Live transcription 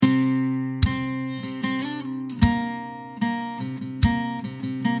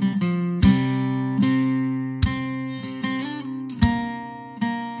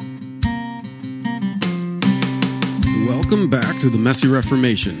Welcome back to the Messy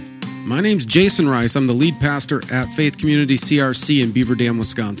Reformation. My name's Jason Rice. I'm the lead pastor at Faith Community CRC in Beaver Dam,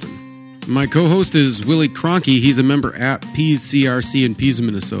 Wisconsin. My co-host is Willie Cronky. He's a member at Pease CRC in Pease,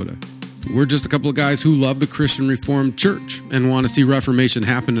 Minnesota. We're just a couple of guys who love the Christian Reformed Church and want to see Reformation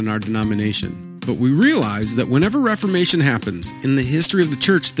happen in our denomination. But we realize that whenever Reformation happens, in the history of the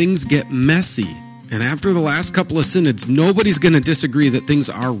church, things get messy. And after the last couple of synods, nobody's going to disagree that things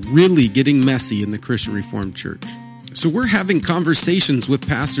are really getting messy in the Christian Reformed Church. So we're having conversations with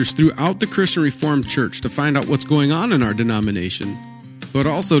pastors throughout the Christian Reformed Church to find out what's going on in our denomination, but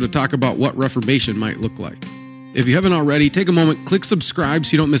also to talk about what Reformation might look like. If you haven't already, take a moment, click subscribe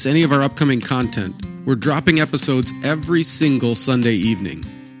so you don't miss any of our upcoming content. We're dropping episodes every single Sunday evening.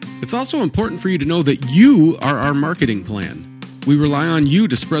 It's also important for you to know that you are our marketing plan. We rely on you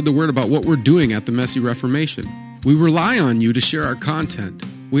to spread the word about what we're doing at the Messy Reformation. We rely on you to share our content.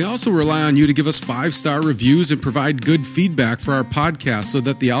 We also rely on you to give us 5-star reviews and provide good feedback for our podcast so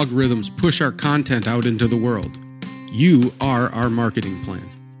that the algorithms push our content out into the world. You are our marketing plan.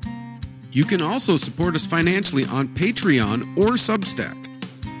 You can also support us financially on Patreon or Substack.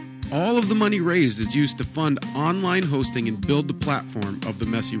 All of the money raised is used to fund online hosting and build the platform of the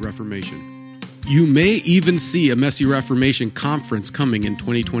Messy Reformation. You may even see a Messy Reformation conference coming in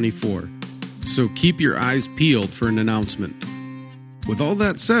 2024, so keep your eyes peeled for an announcement. With all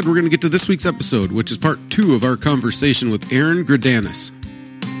that said, we're going to get to this week's episode, which is part 2 of our conversation with Aaron Greydanus.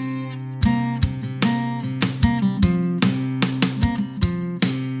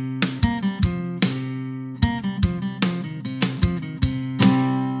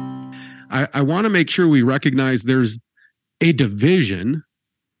 I want to make sure we recognize there's a division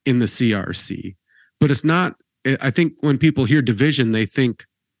in the CRC, but it's not, I think when people hear division, they think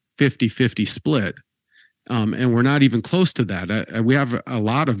 50-50 split. And we're not even close to that. We have a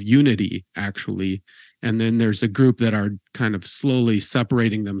lot of unity, actually. And then there's a group that are kind of slowly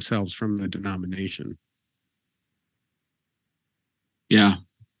separating themselves from the denomination. Yeah.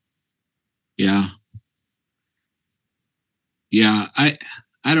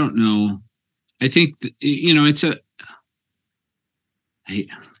 I don't know. I think,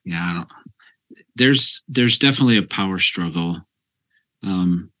 there's definitely a power struggle.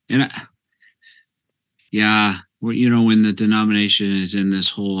 When the denomination is in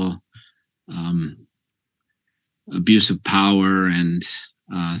this whole abuse of power and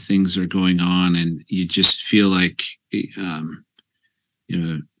things are going on, and you just feel like,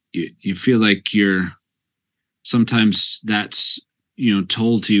 you feel like you're sometimes that's,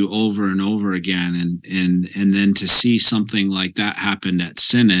 told to you over and over again. And then to see something like that happen at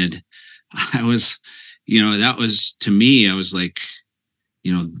Synod, I was, that was, to me, I was like,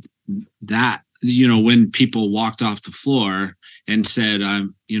 that, when people walked off the floor and said, I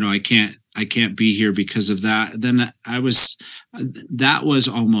can't be here because of that, then that was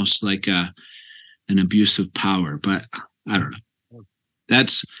almost like an abuse of power. But I don't know.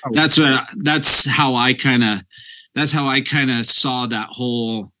 That's how I kind of saw that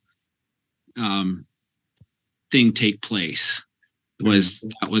whole thing take place.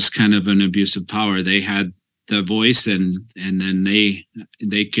 That was kind of an abuse of power. They had the voice, and then they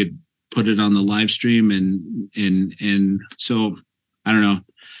could put it on the live stream, and so I don't know.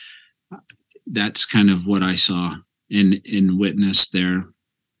 That's kind of what I saw in witness there,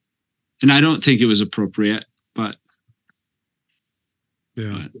 and I don't think it was appropriate, but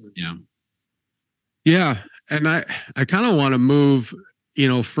yeah. And I kind of want to move,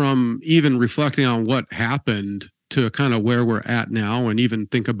 from even reflecting on what happened to kind of where we're at now, and even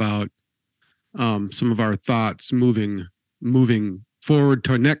think about some of our thoughts moving forward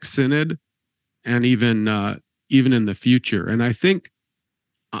to next synod, and even in the future. And I think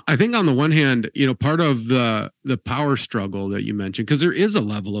on the one hand, part of the power struggle that you mentioned, because there is a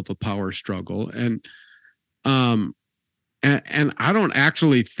level of a power struggle, and I don't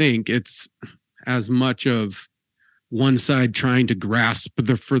actually think it's as much of one side trying to grasp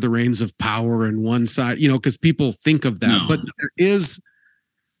for the reins of power, and one side, because people think of that. No. But there is,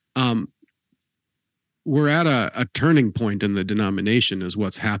 we're at a turning point in the denomination is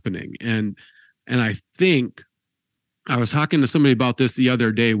what's happening. And I think I was talking to somebody about this the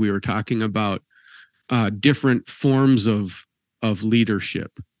other day. We were talking about different forms of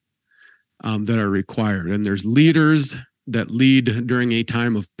leadership that are required. And there's leaders that lead during a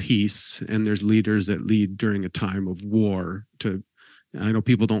time of peace, and there's leaders that lead during a time of war. I know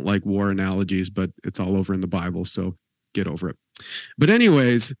people don't like war analogies, but it's all over in the Bible, so get over it. But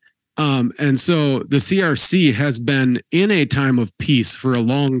anyways, and so the CRC has been in a time of peace for a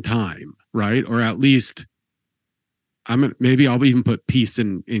long time, right? Or at least, maybe I'll even put peace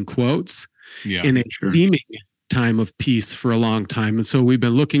in quotes, in a seeming time of peace for a long time. And so we've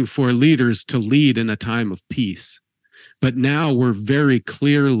been looking for leaders to lead in a time of peace. But now we're very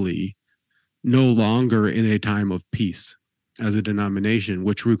clearly no longer in a time of peace as a denomination,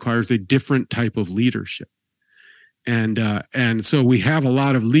 which requires a different type of leadership. And so we have a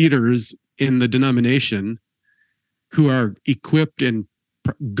lot of leaders in the denomination who are equipped and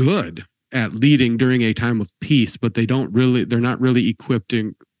good at leading during a time of peace, but they're not really equipped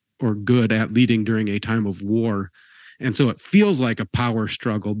or good at leading during a time of war. And so it feels like a power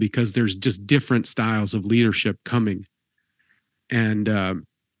struggle because there's just different styles of leadership coming. And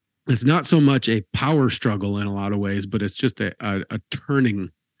it's not so much a power struggle in a lot of ways, but it's just a turning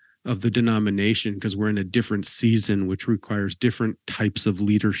of the denomination because we're in a different season, which requires different types of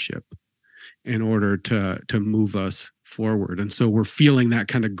leadership in order to move us forward. And so we're feeling that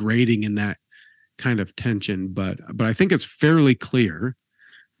kind of grating and that kind of tension. But I think it's fairly clear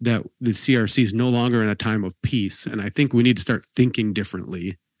that the CRC is no longer in a time of peace. And I think we need to start thinking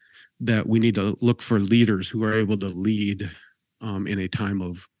differently, that we need to look for leaders who are able to lead in a time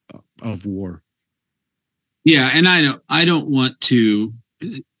of war. Yeah, and I don't want to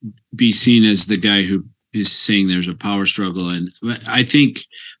be seen as the guy who is saying there's a power struggle, and I think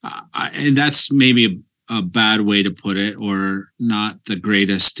and that's maybe a bad way to put it, or not the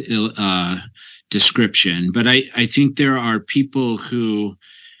greatest description. But I think there are people who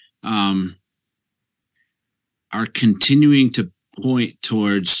are continuing to point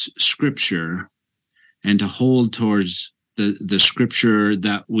towards Scripture and to hold towards the Scripture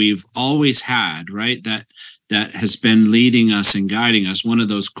that we've always had, right? That has been leading us and guiding us. One of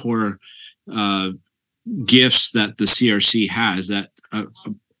those core gifts that the CRC has, that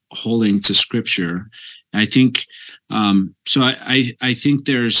holding to Scripture. I think so. I think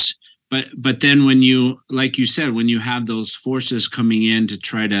there's, but then when you, like you said, when you have those forces coming in to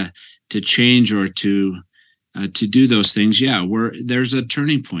try to change or to do those things, yeah, there's a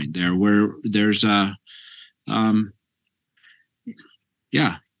turning point there where there's a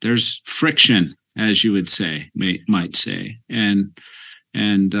there's friction, as you would say, might say, and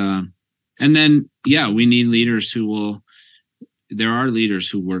then we need leaders there are leaders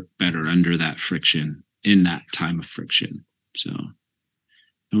who work better under that friction, in that time of friction. So,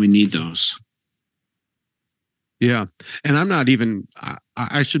 and we need those. Yeah. And I'm not even,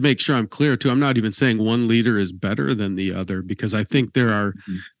 I should make sure I'm clear too. I'm not even saying one leader is better than the other, because I think there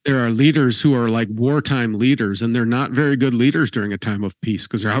are leaders who are like wartime leaders, and they're not very good leaders during a time of peace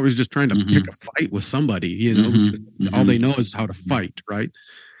because they're always just trying to pick a fight with somebody, because all they know is how to fight. Right.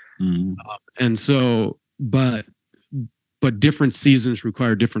 And so, but different seasons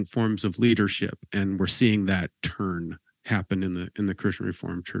require different forms of leadership. And we're seeing that turn happen in the Christian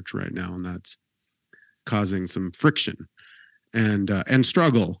Reformed Church right now. And that's causing some friction and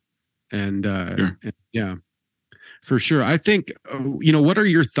struggle. And, sure. Yeah, for sure. I think, what are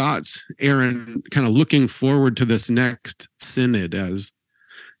your thoughts, Aaron, kind of looking forward to this next synod? As,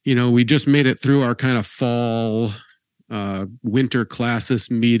 we just made it through our kind of fall, winter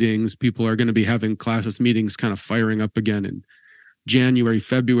classis meetings. People are going to be having classis meetings kind of firing up again in January,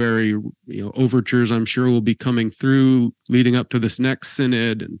 February. Overtures, I'm sure, will be coming through leading up to this next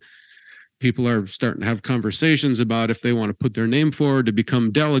synod, and people are starting to have conversations about if they want to put their name forward to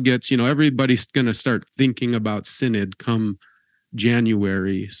become delegates. Everybody's going to start thinking about synod come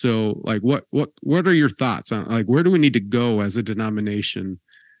January. So, like, what are your thoughts on, like, where do we need to go as a denomination?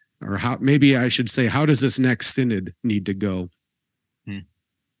 Or how, maybe I should say, how does this next synod need to go?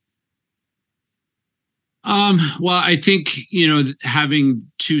 Well, I think,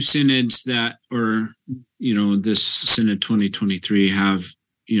 having two synods that, or, this Synod 2023 have,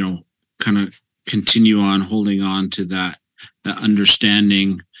 kind of continue on holding on to that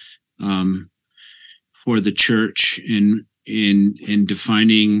understanding for the church in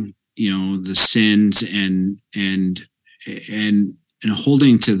defining, the sins and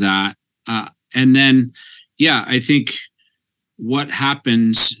holding to that. And then, I think what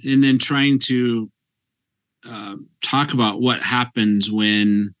happens, and then trying to talk about what happens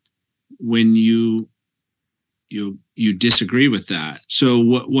when you disagree with that. So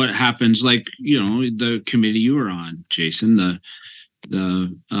what happens, like, the committee you were on, Jason,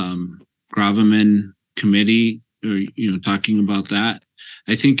 the Gravamen committee, or, talking about that.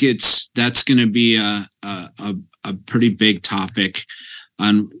 I think that's going to be a pretty big topic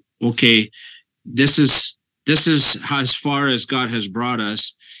on, okay, this is as far as God has brought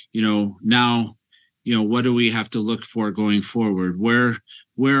us, now, what do we have to look for going forward? Where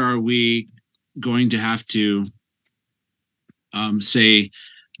are we going to have to say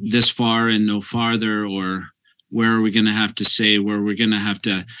this far and no farther, or where are we going to have to say where we're going to have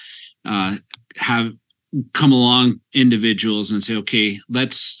to have come along individuals and say, okay,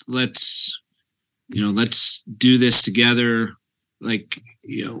 let's do this together. Like,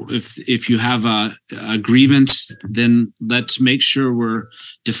 if you have a grievance, then let's make sure we're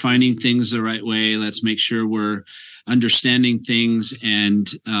defining things the right way. Let's make sure we're understanding things and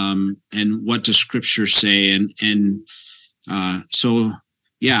what does Scripture say, so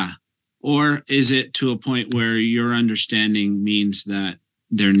yeah. Or is it to a point where your understanding means that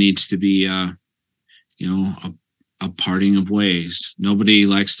there needs to be a parting of ways? Nobody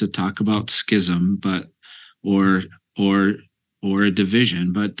likes to talk about schism, but or a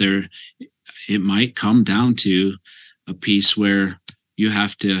division, but it might come down to a piece where you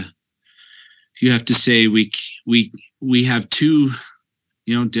have to say we have two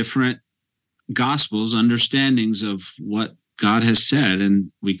different gospels, understandings of what God has said,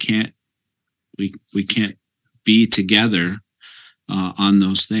 and we can't be together on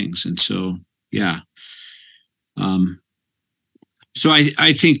those things. And so so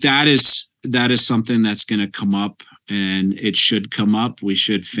I think that is something that's going to come up, and it should come up. We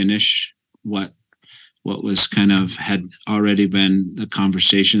should finish what was kind of had already been the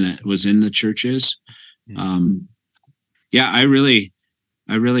conversation that was in the churches. I really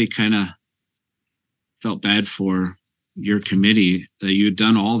kind of felt bad for your committee that you'd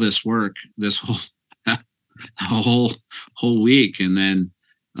done all this work this whole week, and then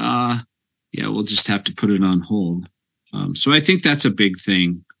we'll just have to put it on hold. So I think that's a big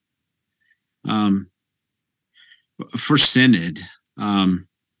thing for Synod.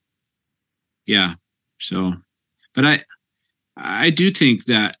 So, but I do think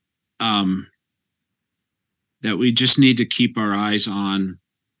that that we just need to keep our eyes on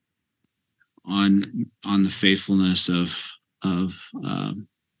the faithfulness of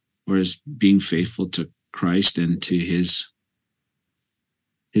or as being faithful to Christ and to his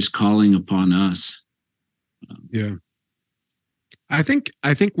calling upon us. I think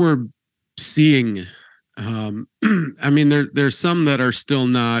we're seeing there's some that are still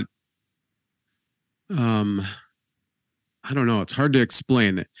not I don't know, it's hard to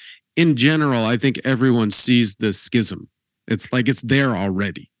explain it. In general, I think everyone sees the schism. It's like it's there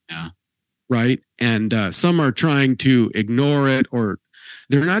already. Yeah. Right? And some are trying to ignore it, or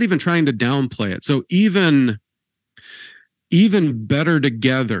they're not even trying to downplay it. So even better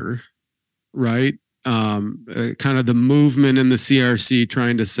together, right? Kind of the movement in the CRC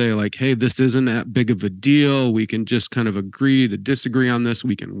trying to say like, hey, this isn't that big of a deal. We can just kind of agree to disagree on this.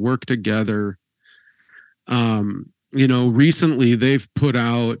 We can work together. Recently they've put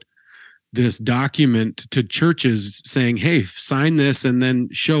out this document to churches saying, hey, sign this and then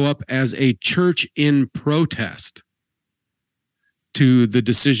show up as a church in protest to the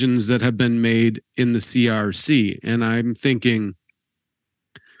decisions that have been made in the CRC. And I'm thinking,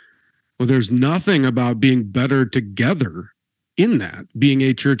 well, there's nothing about being better together in that, being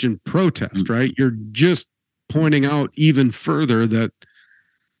a church in protest, right? You're just pointing out even further that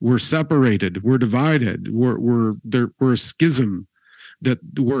we're separated, we're divided, we're a schism, that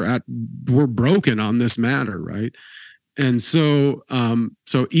we're broken on this matter, right? And so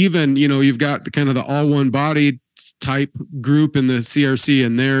even you've got the kind of the all one body type group in the CRC,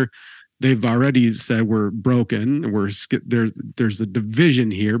 and they've already said we're broken. There's a division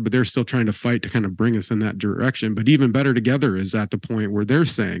here, but they're still trying to fight to kind of bring us in that direction. But even better together is at the point where they're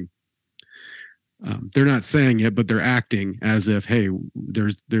saying, they're not saying it, but they're acting as if, hey,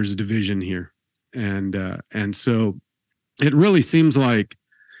 there's a division here, and so it really seems like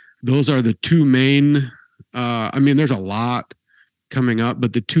those are the two main. There's a lot coming up,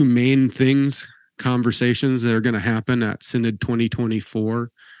 but the two main conversations that are going to happen at Synod 2024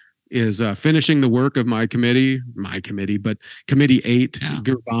 is finishing the work of my committee, but Committee 8,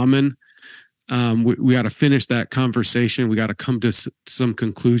 Gervamen. We got to finish that conversation. We got to come to some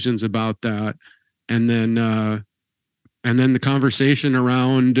conclusions about that. And then the conversation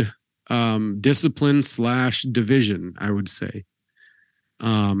around discipline / division, I would say.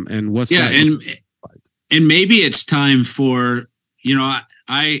 And what's that? And maybe it's time for,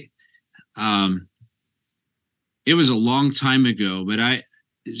 it was a long time ago, but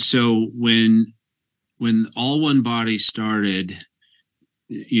when All One Body started,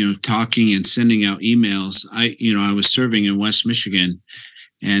 talking and sending out emails, I was serving in West Michigan,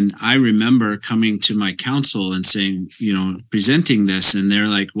 and I remember coming to my council and saying, presenting this, and they're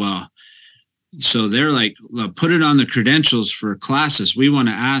like, well, put it on the credentials for classes. We want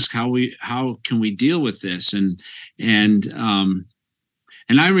to ask how can we deal with this? And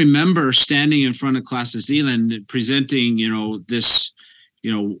I remember standing in front of Class of Zealand presenting, this,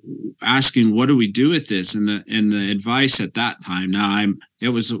 asking, what do we do with this? And the advice at that time, it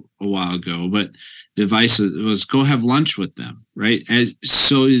was a while ago, but the advice was go have lunch with them, right?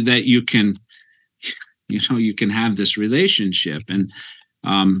 So that you can have this relationship. And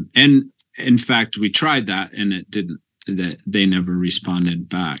in fact, we tried that and it didn't, that they never responded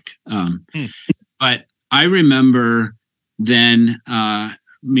back. But I remember then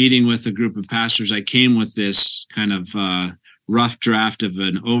meeting with a group of pastors. I came with this kind of rough draft of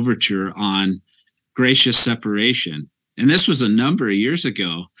an overture on gracious separation. And this was a number of years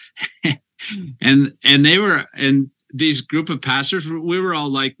ago. and these group of pastors, we were all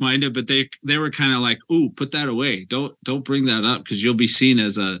like-minded, but they were kind of like, "Ooh, put that away. Don't bring that up because you'll be seen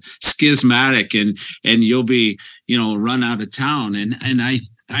as a schismatic and you'll be, run out of town." And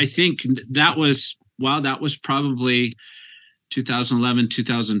I think that was probably 2011,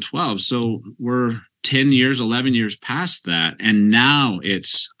 2012. So we're 10 years, 11 years past that. And now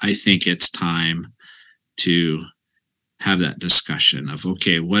I think it's time to have that discussion of,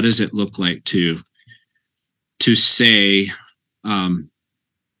 okay, what does it look like to say, and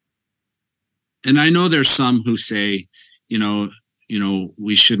I know there's some who say,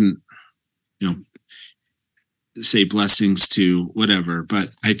 we shouldn't, say blessings to whatever,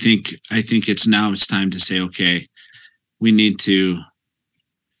 but I think it's time to say, okay, we need to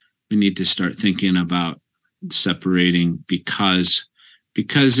start thinking about separating because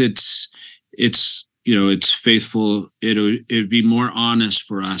it's faithful. It'd be more honest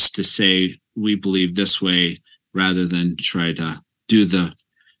for us to say we believe this way rather than try to do the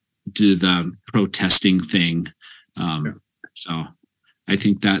protesting thing. So I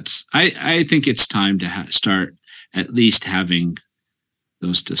think I think it's time to start at least having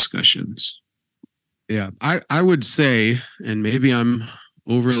those discussions. Yeah, I would say, and maybe I'm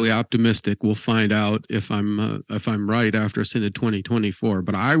overly optimistic. We'll find out if I'm right after Synod 2024.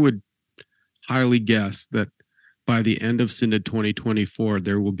 But I would highly guess that by the end of Synod 2024,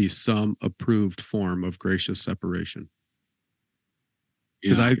 there will be some approved form of gracious separation.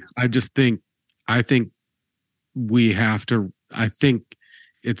 Because I think we have to. I think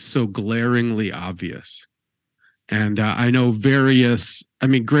it's so glaringly obvious. And I know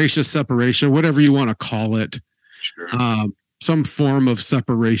gracious separation, whatever you want to call it, sure. Some form of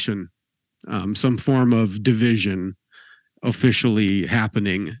separation, some form of division officially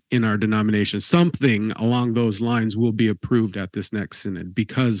happening in our denomination. Something along those lines will be approved at this next synod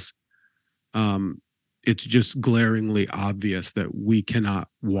because it's just glaringly obvious that we cannot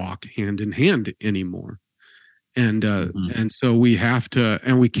walk hand in hand anymore. And and so we have to,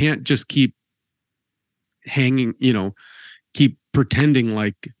 and we can't just keep hanging, keep pretending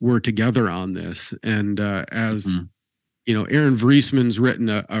like we're together on this. And as Aaron Vriesman's written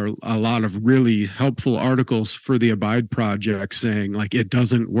a lot of really helpful articles for the Abide Project saying like it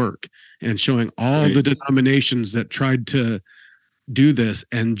doesn't work and showing all the denominations that tried to do this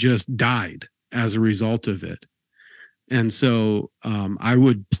and just died as a result of it. And so I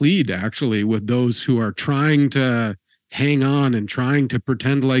would plead actually with those who are trying to hang on and trying to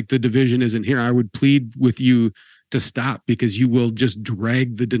pretend like the division isn't here. I would plead with you to stop because you will just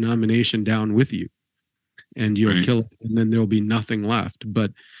drag the denomination down with you and you'll kill it and then there'll be nothing left.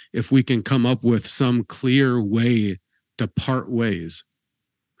 But if we can come up with some clear way to part ways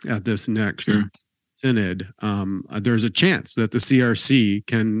at this next synod, there's a chance that the CRC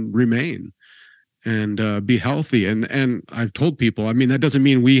can remain and be healthy. And I've told people, that doesn't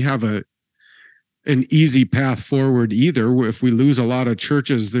mean we have an easy path forward either. If we lose a lot of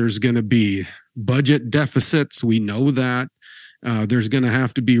churches, there's going to be budget deficits. We know that. There's going to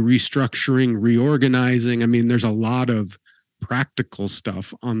have to be restructuring, reorganizing. There's a lot of practical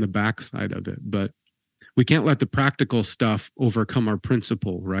stuff on the backside of it, but we can't let the practical stuff overcome our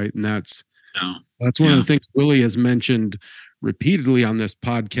principle, right? And that's one of the things Willie has mentioned repeatedly on this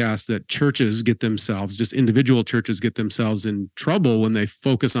podcast, that just individual churches get themselves in trouble when they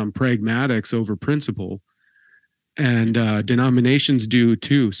focus on pragmatics over principle. And denominations do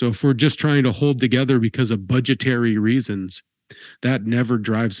too. So if we're just trying to hold together because of budgetary reasons, that never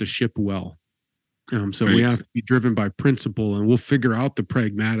drives a ship well. We have to be driven by principle, and we'll figure out the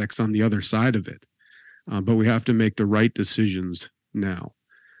pragmatics on the other side of it. But we have to make the right decisions now.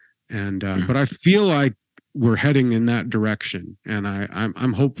 And but I feel like we're heading in that direction, and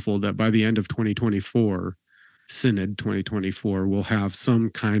I'm hopeful that by the end of 2024, Synod 2024, we'll have some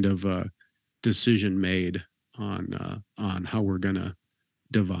kind of a decision made on how we're going to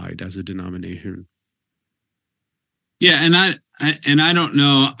divide as a denomination. Yeah, and I don't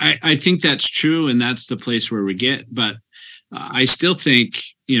know. I think that's true, and that's the place where we get. But I still think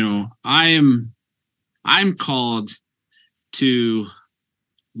I'm called to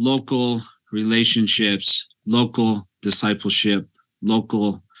local relationships, local discipleship,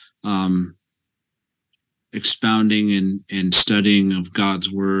 local expounding and studying of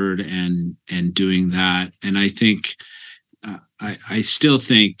God's word and doing that. And I think I still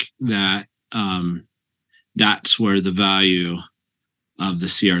think that that's where the value of the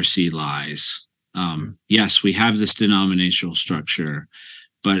CRC lies. Yes, we have this denominational structure,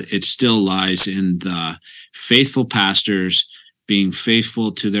 but it still lies in the faithful pastors being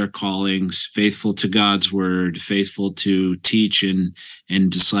faithful to their callings, faithful to God's word, faithful to teach and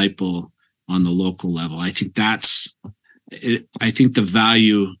disciple on the local level. I think that's it. I think the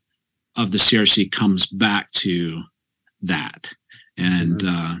value of the CRC comes back to that. And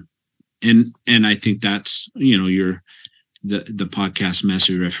I think that's, your the podcast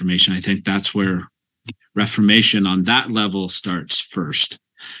Message Reformation. I think that's where Reformation on that level starts first.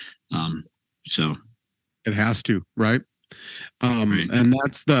 So it has to, right? Right. And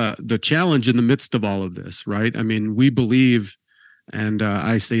that's the challenge in the midst of all of this, right? I mean, we believe, and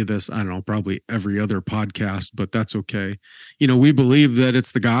I say this, I don't know, probably every other podcast, but that's okay. We believe that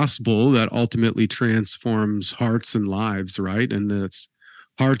it's the gospel that ultimately transforms hearts and lives, right? And that it's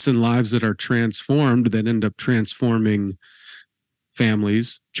hearts and lives that are transformed that end up transforming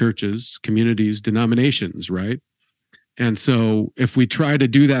families, churches, communities, denominations, right? And so if we try to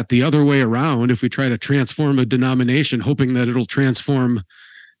do that the other way around, if we try to transform a denomination, hoping that it'll transform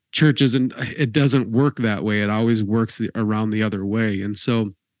churches, and it doesn't work that way. It always works around the other way. And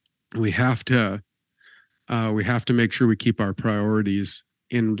so we have to make sure we keep our priorities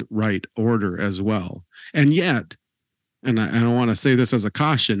in right order as well. And yet, and I don't want to say this as a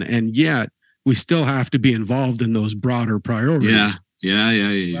caution, and yet we still have to be involved in those broader priorities. Yeah.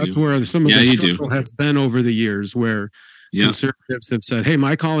 That's where some of the struggle has been over the years, where conservatives have said, hey,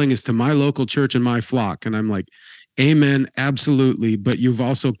 my calling is to my local church and my flock. And I'm like, amen, absolutely. But you've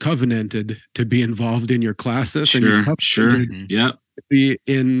also covenanted to be involved in your classis. And Yep. Be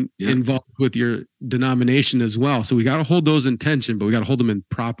involved with your denomination as well. So we got to hold those in tension, but we got to hold them in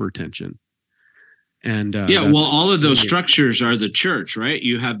proper tension. And all of those structures are the church, right?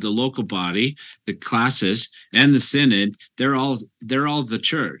 You have the local body, the classis, and the synod. They're all the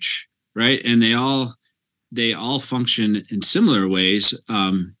church, right? And they all function in similar ways,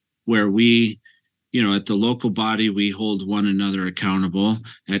 where we, at the local body, we hold one another accountable.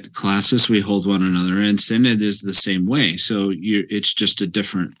 At classis, we hold one another, and synod is the same way. So it's just a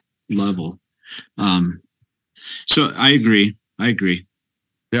different level. So I agree.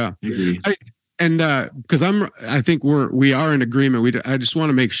 Yeah. I agree. And because I think we are in agreement. I just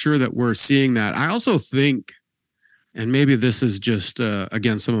want to make sure that we're seeing that. I also think, and maybe this is just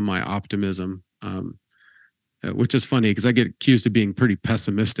again some of my optimism, which is funny because I get accused of being pretty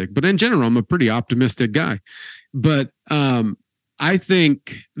pessimistic. But in general, I'm a pretty optimistic guy. But I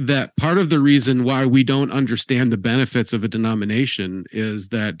think that part of the reason why we don't understand the benefits of a denomination is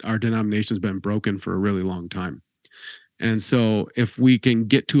that our denomination has been broken for a really long time. And so if we can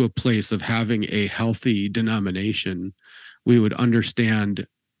get to a place of having a healthy denomination, we would understand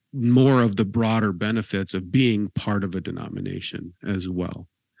more of the broader benefits of being part of a denomination as well.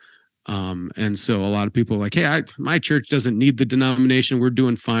 And so a lot of people are like, hey, my church doesn't need the denomination. We're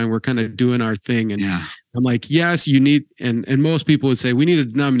doing fine. We're kind of doing our thing. And I'm like, yes, you need, and most people would say we need a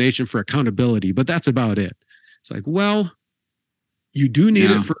denomination for accountability, but that's about it. It's like, well, you do need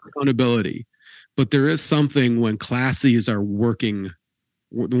it for accountability. But there is something when classes are working,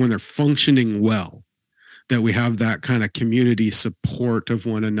 when they're functioning well, that we have that kind of community support of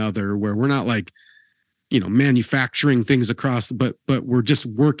one another, where we're not like, manufacturing things across, but we're just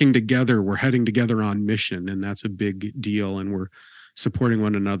working together. We're heading together on mission, and that's a big deal. And we're supporting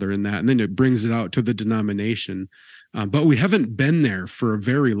one another in that. And then it brings it out to the denomination. But we haven't been there for a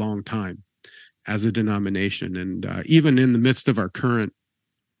very long time as a denomination. And even in the midst of our current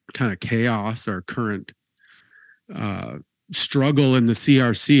kind of chaos, our current struggle in the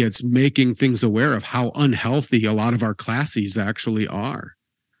CRC, it's making things aware of how unhealthy a lot of our classes actually are,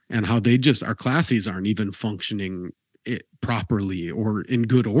 and how our classes aren't even functioning properly or in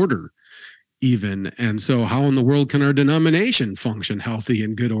good order even. And so how in the world can our denomination function healthy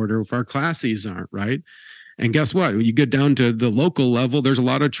and good order if our classes aren't, right? And guess what? When you get down to the local level, there's a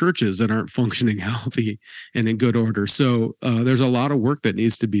lot of churches that aren't functioning healthy and in good order. So there's a lot of work that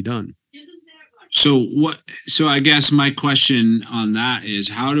needs to be done. So I guess my question on that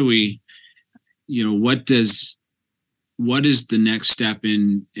is, how do we, what is the next step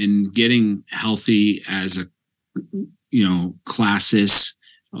in getting healthy as a, classis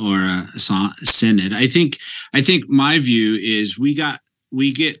or a synod? I think my view is we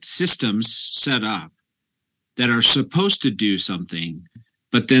get systems set up that are supposed to do something,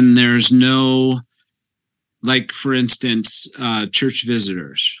 but then there's no, like, for instance, church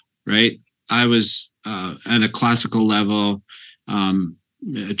visitors, right? I was at a classical level,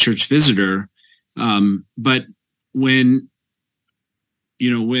 a church visitor, but when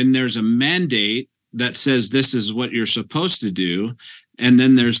there's a mandate that says this is what you're supposed to do, and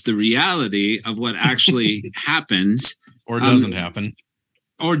then there's the reality of what actually happens or doesn't happen,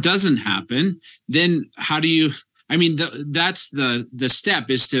 then how do you, that's the step,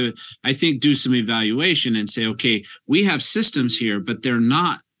 is to, I think, do some evaluation and say, okay, we have systems here, but they're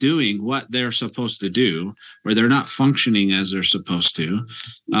not doing what they're supposed to do, or they're not functioning as they're supposed to.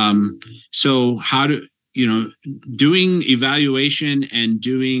 So how do, doing evaluation and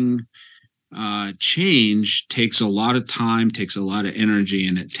doing change takes a lot of time, takes a lot of energy,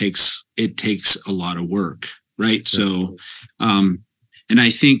 and it takes a lot of work, right? So, and I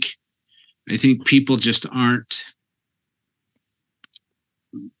think people just aren't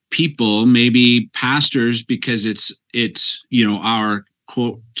people, maybe pastors, because it's our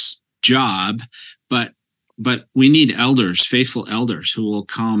quote job, but we need elders, faithful elders, who will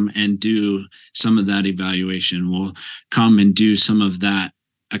come and do some of that evaluation, will come and do some of that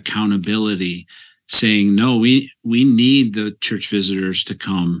accountability, saying, no, we need the church visitors to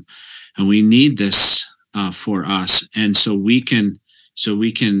come, and we need this for us, and so we can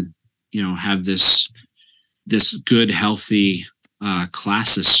have this good, healthy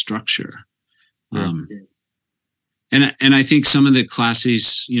classes structure. Yeah. And I think some of the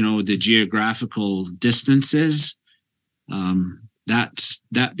classes, the geographical distances,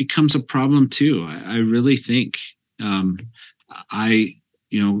 that becomes a problem too. I really think, I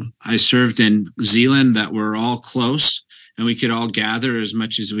served in Zealand, that we're all close and we could all gather as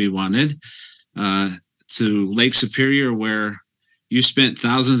much as we wanted, to Lake Superior, where you spent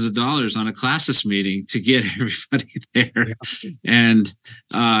thousands of dollars on a classes meeting to get everybody there. Yeah. And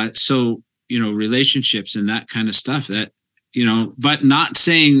so, relationships and that kind of stuff, that, but not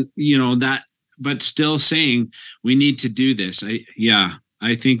saying, that, but still saying we need to do this.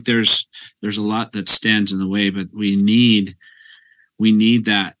 I think there's a lot that stands in the way, but we need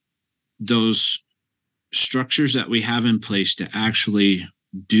those structures that we have in place to actually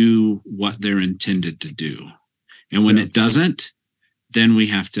do what they're intended to do. And when it doesn't, then we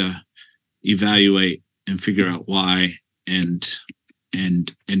have to evaluate and figure out why and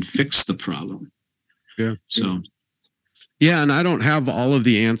fix the problem. Yeah. So. Yeah, and I don't have all of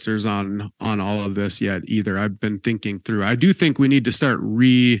the answers on all of this yet either. I've been thinking through. I do think we need to start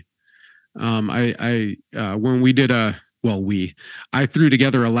when we did I threw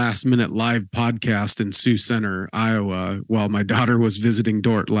together a last minute live podcast in Sioux Center, Iowa, while my daughter was visiting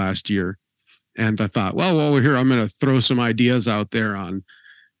Dort last year. And I thought, well, while we're here, I'm going to throw some ideas out there on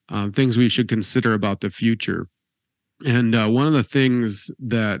things we should consider about the future. And one of the things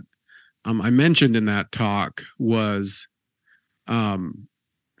that I mentioned in that talk was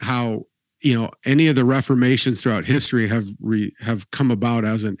how, any of the reformations throughout history have come about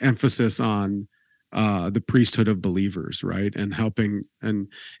as an emphasis on the priesthood of believers, right? And helping and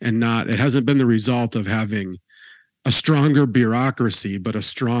not, it hasn't been the result of having a stronger bureaucracy, but a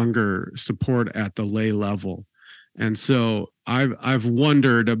stronger support at the lay level. And so I've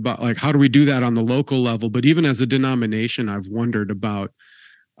wondered about, like, how do we do that on the local level? But even as a denomination, I've wondered about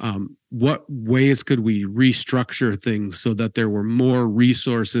what ways could we restructure things so that there were more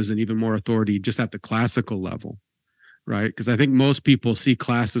resources and even more authority just at the classical level, right? Because I think most people see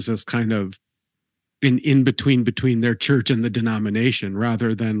classes as kind of in between their church and the denomination,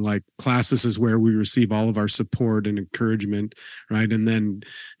 rather than like classes is where we receive all of our support and encouragement, right? And then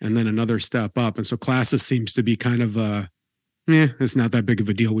another step up. And so classes seems to be kind of it's not that big of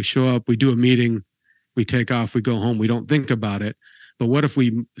a deal. We show up, we do a meeting, we take off, we go home, we don't think about it. But what if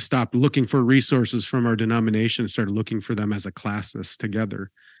we stopped looking for resources from our denomination and started looking for them as a classis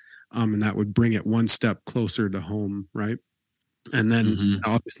together? And that would bring it one step closer to home, right? And then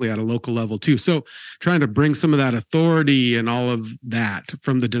obviously at a local level too. So trying to bring some of that authority and all of that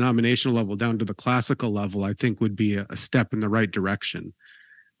from the denominational level down to the classical level, I think would be a step in the right direction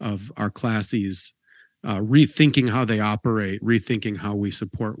of our classes, rethinking how they operate, rethinking how we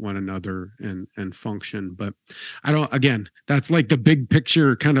support one another and function. But that's like the big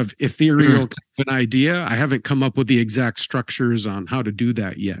picture kind of ethereal kind of an idea. I haven't come up with the exact structures on how to do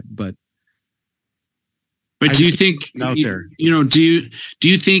that yet, but do you think out there, do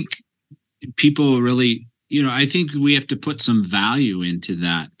you think people really, I think we have to put some value into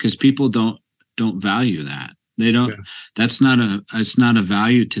that, because people don't value that. They don't, it's not a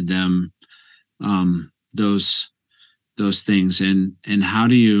value to them. Those things. And how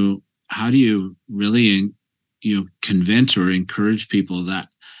do you really convince or encourage people that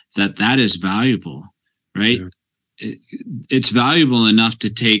is valuable, right? Yeah. It's valuable enough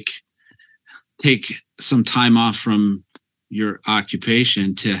to take some time off from your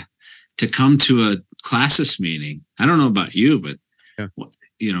occupation to come to a classis meeting. I don't know about you, but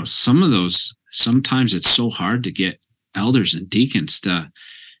some of those, sometimes it's so hard to get elders and deacons to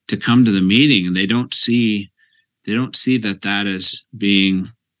come to the meeting, and they don't see that as being,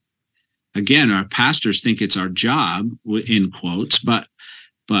 again, our pastors think it's our job, in quotes, but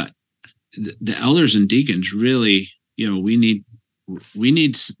the elders and deacons really, we need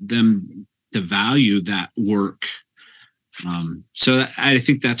them to value that work. So I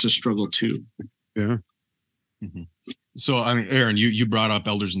think that's a struggle too. Yeah. Mm-hmm. So, I mean, Aaron, you brought up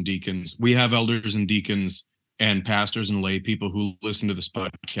elders and deacons. We have elders and deacons and pastors and lay people who listen to this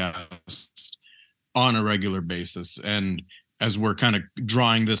podcast on a regular basis. And as we're kind of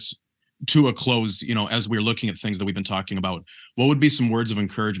drawing this to a close, as we're looking at things that we've been talking about, what would be some words of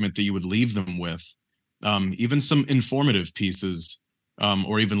encouragement that you would leave them with? Even some informative pieces,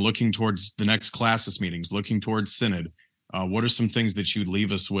 or even looking towards the next classis meetings, looking towards Synod. What are some things that you'd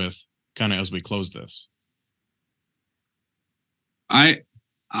leave us with kind of as we close this? I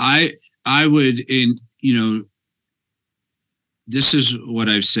would, this is what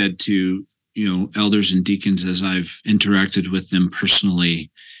I've said to, elders and deacons as I've interacted with them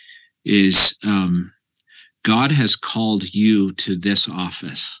personally, is God has called you to this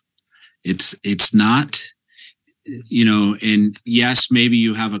office. It's not, and yes, maybe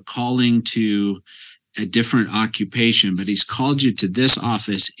you have a calling to a different occupation, but he's called you to this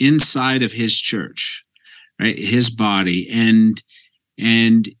office inside of his church, right? His body. And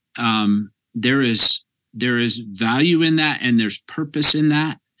there is value in that, and there's purpose in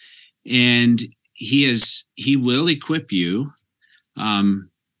that. And he will equip you.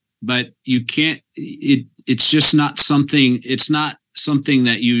 But you can't, it's just not something, it's not something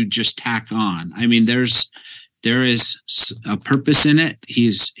that you just tack on. I mean, there is a purpose in it.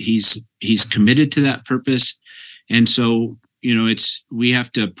 He's committed to that purpose. And so, we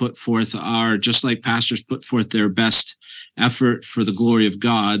have to put forth just like pastors put forth their best effort for the glory of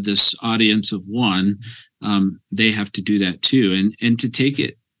God, this audience of one, they have to do that too. And to take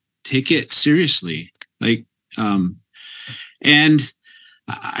it seriously. Like, and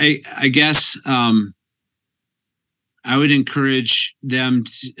I guess I would encourage them,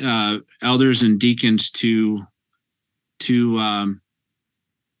 elders and deacons, to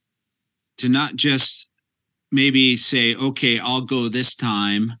not just maybe say, okay, I'll go this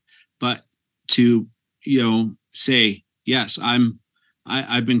time, but to say, yes,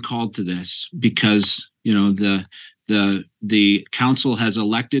 I've been called to this because the council has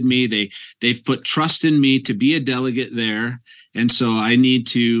elected me. They've put trust in me to be a delegate there. And so I need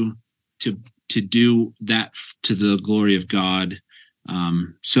to do that to the glory of God.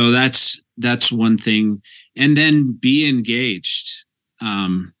 So that's one thing. And then be engaged.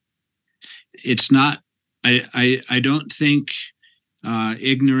 It's not, I don't think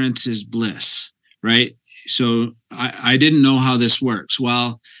ignorance is bliss, right? So I didn't know how this works.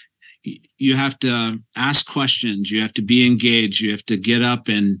 Well, you have to ask questions. You have to be engaged. You have to get up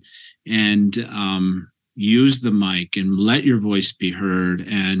and use the mic and let your voice be heard.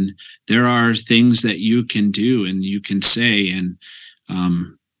 And there are things that you can do and you can say, and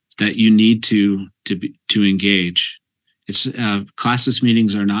that you need to engage. It's classis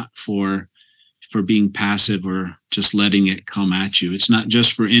meetings are not for being passive or just letting it come at you. It's not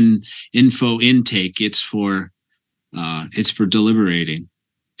just for info intake. It's for deliberating.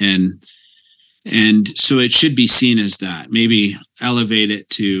 And so it should be seen as that. Maybe elevate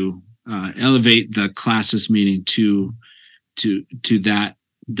the classis meeting to that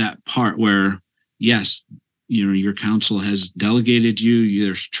part where, yes, your council has delegated you,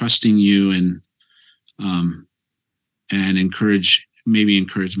 they're trusting you, and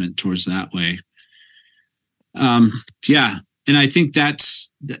encouragement towards that way. Yeah. And I think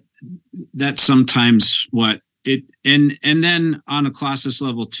that's sometimes what it, and then on a classis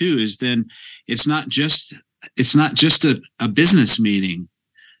level too, is then it's not just a business meeting.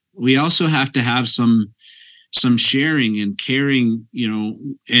 We also have to have some sharing and caring,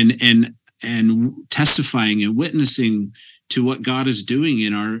 and testifying and witnessing to what God is doing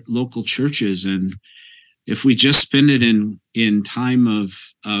in our local churches. And if we just spend it in time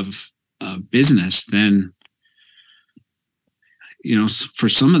of business, then, for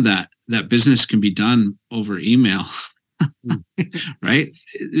some of that business can be done over email, right?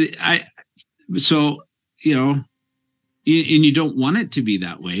 So, and you don't want it to be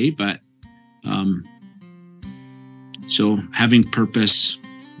that way, but, so having purpose,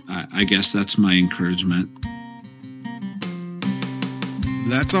 I guess that's my encouragement.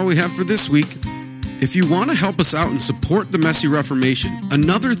 That's all we have for this week. If you want to help us out and support the Messy Reformation,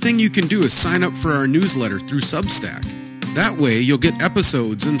 another thing you can do is sign up for our newsletter through Substack. That way, you'll get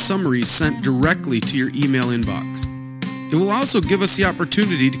episodes and summaries sent directly to your email inbox. It will also give us the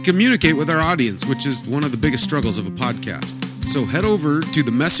opportunity to communicate with our audience, which is one of the biggest struggles of a podcast. So head over to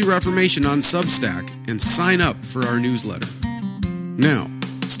the Messy Reformation on Substack and sign up for our newsletter. Now,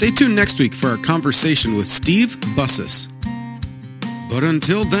 stay tuned next week for our conversation with Steve Bussis. But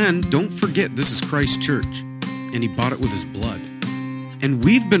until then, don't forget this is Christ's church, and he bought it with his blood. And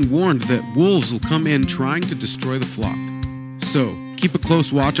we've been warned that wolves will come in trying to destroy the flock. So, keep a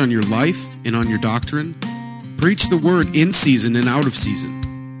close watch on your life and on your doctrine. Preach the word in season and out of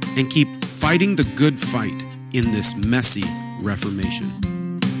season. And keep fighting the good fight in this messy Reformation.